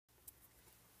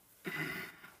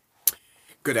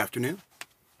Good afternoon,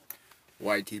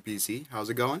 YTPC. How's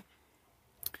it going?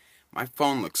 My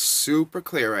phone looks super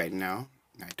clear right now.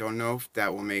 I don't know if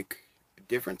that will make a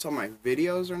difference on my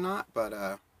videos or not,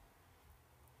 but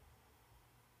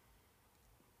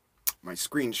my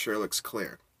screen sure looks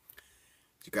clear.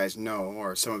 As you guys know,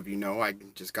 or some of you know, I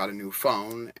just got a new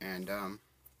phone, and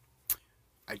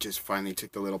I just finally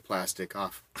took the little plastic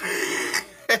off.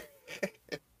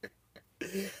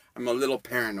 I'm a little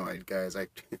paranoid, guys.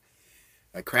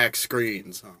 I crack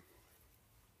screens. Huh?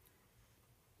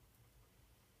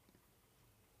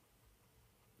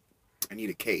 I need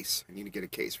a case. I need to get a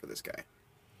case for this guy.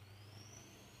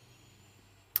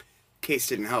 Case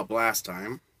didn't help last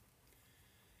time,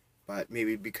 but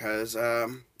maybe because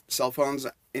cell phones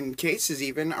in cases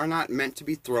even are not meant to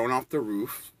be thrown off the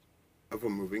roof of a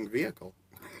moving vehicle.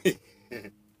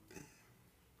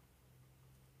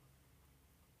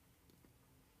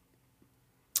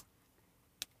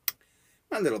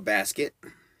 My little basket. It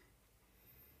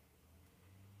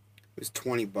was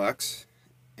 20 bucks,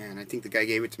 and I think the guy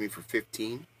gave it to me for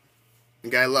 15. The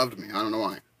guy loved me. I don't know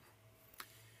why.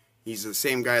 He's the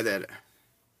same guy that,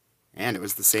 and it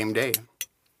was the same day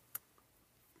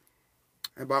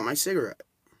I bought my cigarette.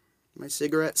 My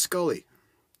cigarette Scully.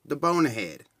 The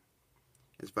bonehead,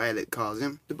 as Violet calls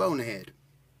him, the bonehead.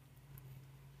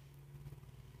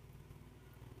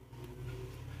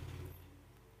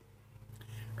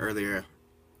 Earlier,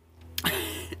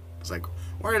 I was like,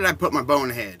 where did I put my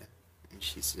bonehead? And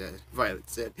she said, Violet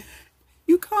said,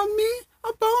 you call me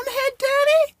a bonehead,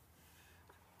 Daddy?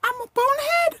 I'm a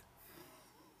bonehead?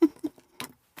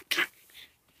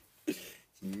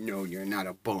 No, you're not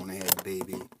a bonehead,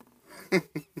 baby. It's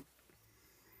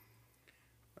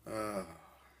a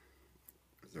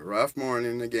rough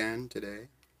morning again today,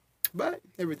 but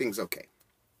everything's okay.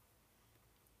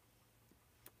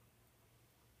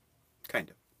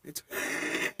 Kind of. It's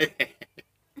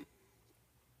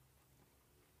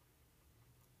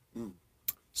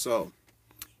So,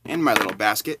 in my little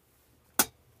basket,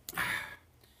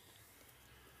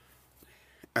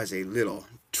 as a little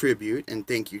tribute and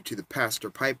thank you to the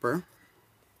Pastor Piper,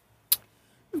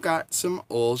 we've got some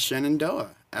Ole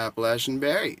Shenandoah Appalachian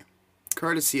Berry,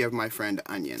 courtesy of my friend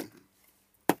Onion.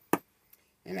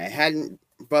 And I hadn't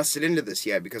busted into this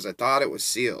yet because I thought it was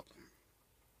sealed.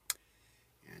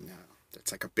 And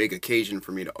that's like a big occasion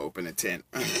for me to open a tin.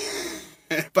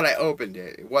 But I opened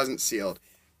it. It wasn't sealed.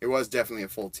 It was definitely a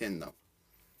full tin, though.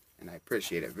 And I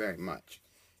appreciate it very much.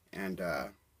 And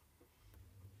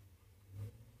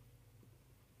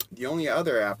the only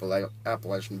other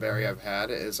Appalachian Berry I've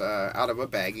had is out of a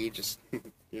baggie, just,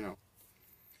 you know.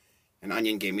 And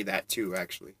Onion gave me that, too,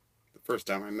 actually, the first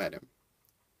time I met him.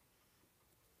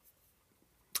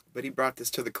 But he brought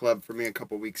this to the club for me a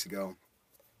couple weeks ago.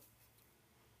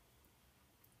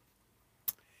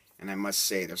 And I must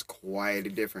say, there's quite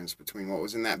a difference between what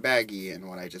was in that baggie and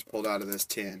what I just pulled out of this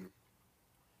tin.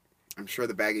 I'm sure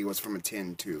the baggie was from a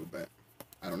tin, too, but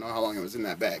I don't know how long it was in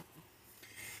that bag.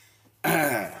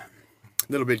 A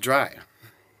little bit dry.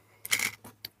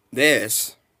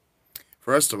 This,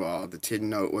 first of all, the tin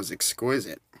note was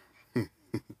exquisite. And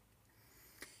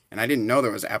I didn't know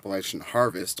there was Appalachian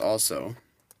Harvest also,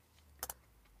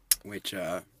 which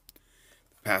the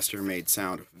pastor made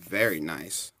sound very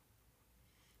nice.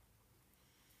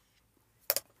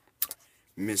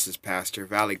 Mrs. Pastor,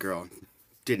 Valley Girl,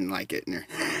 didn't like it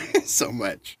so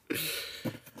much.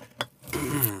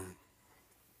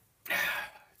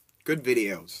 Good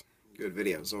videos. Good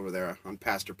videos over there on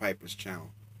Pastor Piper's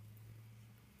channel.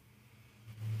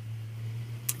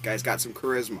 Guy's got some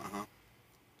charisma, huh?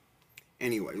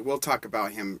 Anyway, we'll talk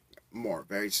about him more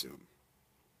very soon.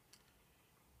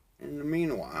 In the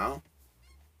meanwhile,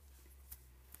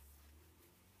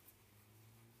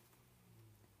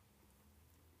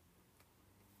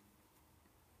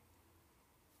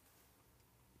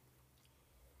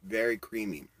 very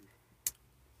creamy.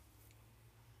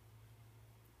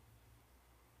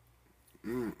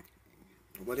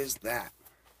 What is that?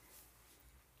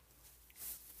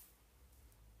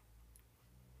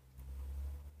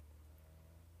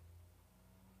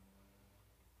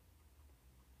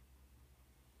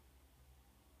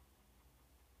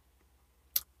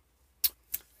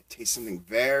 I taste something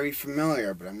very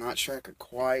familiar, but I'm not sure I could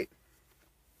quite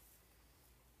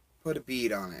put a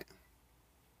bead on it.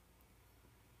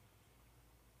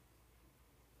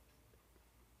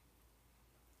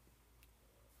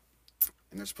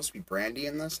 And there's supposed to be brandy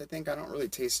in this, I think. I don't really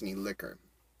taste any liquor.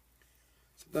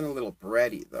 Something a little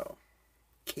bready, though.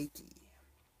 Cakey.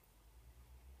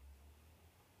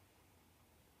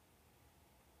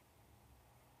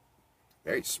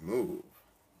 Very smooth.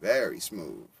 Very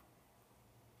smooth.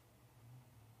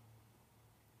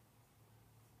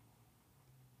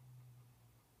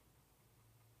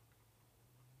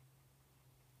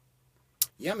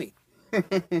 Yummy.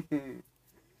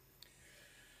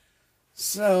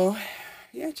 So,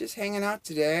 yeah, just hanging out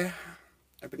today.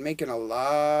 I've been making a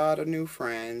lot of new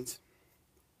friends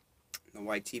in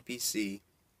the YTPC.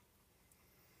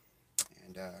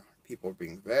 And people are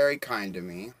being very kind to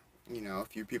me. You know, a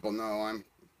few people know I'm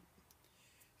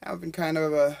having kind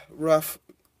of a rough,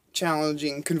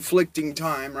 challenging, conflicting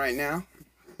time right now.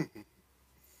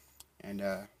 And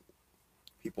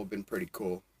people have been pretty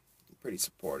cool, pretty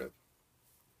supportive.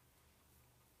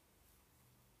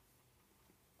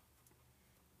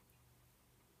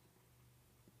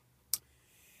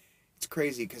 It's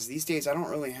crazy because these days I don't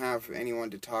really have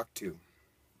anyone to talk to,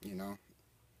 you know.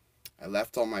 I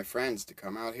left all my friends to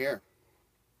come out here.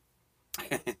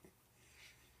 You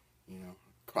know,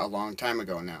 a long time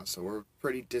ago now, so we're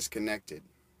pretty disconnected.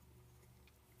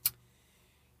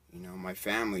 You know, my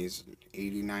family's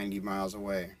 80, 90 miles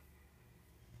away.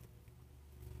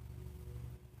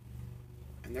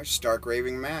 And they're stark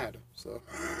raving mad, so.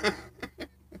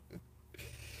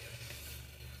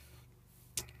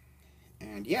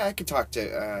 And yeah, I could talk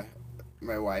to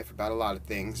my wife about a lot of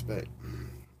things, but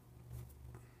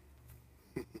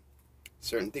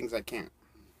certain things I can't.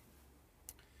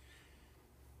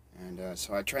 And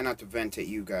so I try not to vent at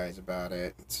you guys about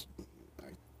it. I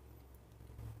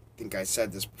think I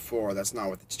said this before, that's not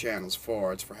what this channel's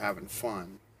for. It's for having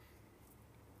fun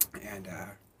and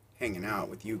hanging out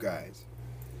with you guys.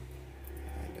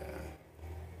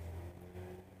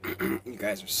 And you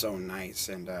guys are so nice,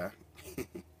 and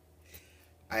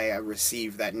I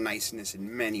receive that niceness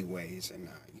in many ways, and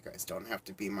you guys don't have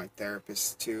to be my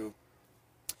therapist too.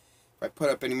 If I put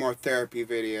up any more therapy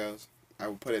videos, I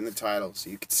will put it in the title so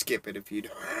you can skip it if you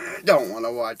don't want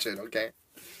to watch it, okay?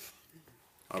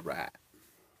 Alright.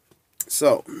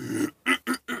 So,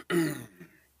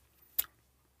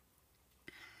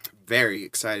 very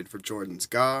excited for Jordan's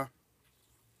Ga.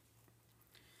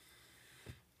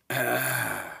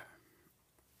 I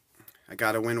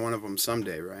gotta win one of them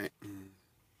someday, right?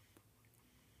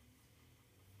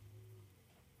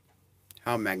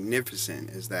 How magnificent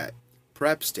is that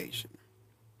prep station?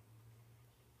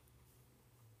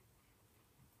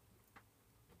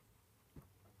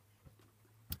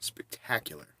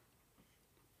 Spectacular.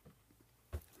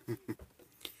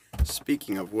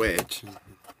 Speaking of which,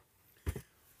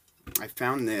 I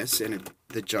found this in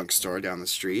the junk store down the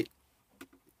street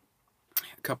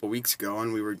a couple weeks ago,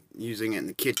 and we were using it in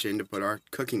the kitchen to put our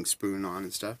cooking spoon on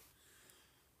and stuff.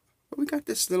 But we got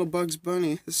this little Bugs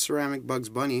Bunny, this ceramic Bugs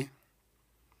Bunny.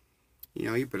 You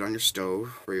know, you put it on your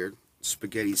stove for your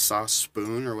spaghetti sauce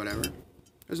spoon or whatever.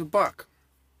 There's a buck.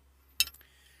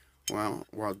 Well,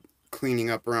 while cleaning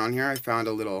up around here, I found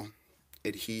a little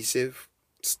adhesive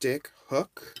stick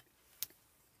hook.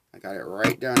 I got it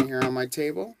right down here on my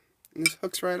table, and this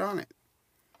hook's right on it.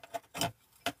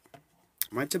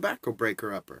 My tobacco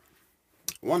breaker upper.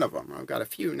 One of them. I've got a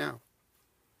few now.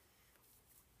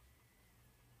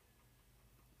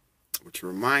 Which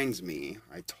reminds me,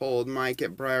 I told Mike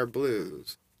at Briar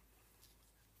Blues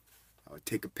I would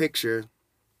take a picture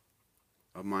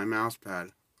of my mouse pad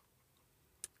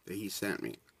that he sent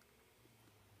me.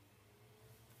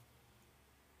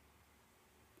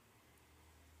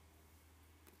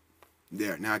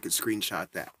 There, now I can screenshot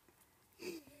that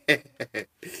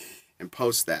and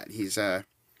post that. He's got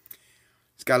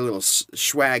a little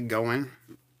swag going.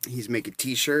 He's making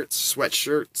t-shirts,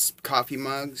 sweatshirts, coffee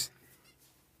mugs,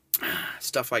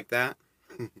 stuff like that.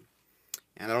 And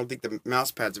I don't think the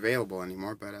mouse pad's available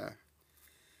anymore, but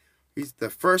he's the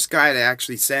first guy to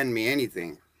actually send me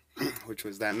anything, which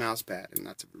was that mouse pad, and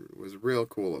that was real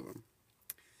cool of him.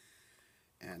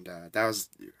 And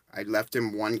I left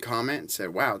him one comment and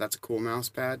said, wow, that's a cool mouse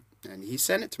pad. And he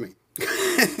sent it to me.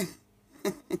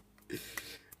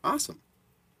 Awesome.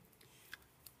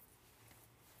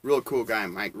 Real cool guy,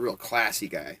 Mike. Real classy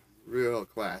guy. Real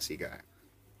classy guy.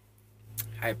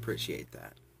 I appreciate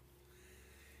that.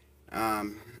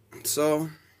 So,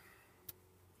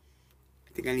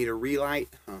 I think I need a relight.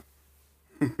 Huh.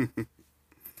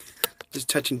 Just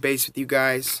touching base with you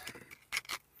guys.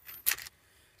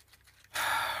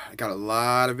 I got a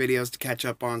lot of videos to catch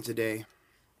up on today.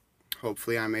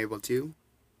 Hopefully I'm able to.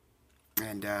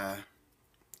 And I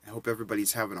hope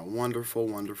everybody's having a wonderful,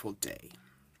 wonderful day.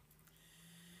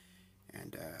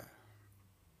 And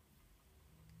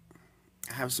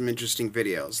I have some interesting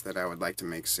videos that I would like to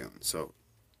make soon. So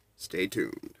stay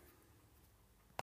tuned.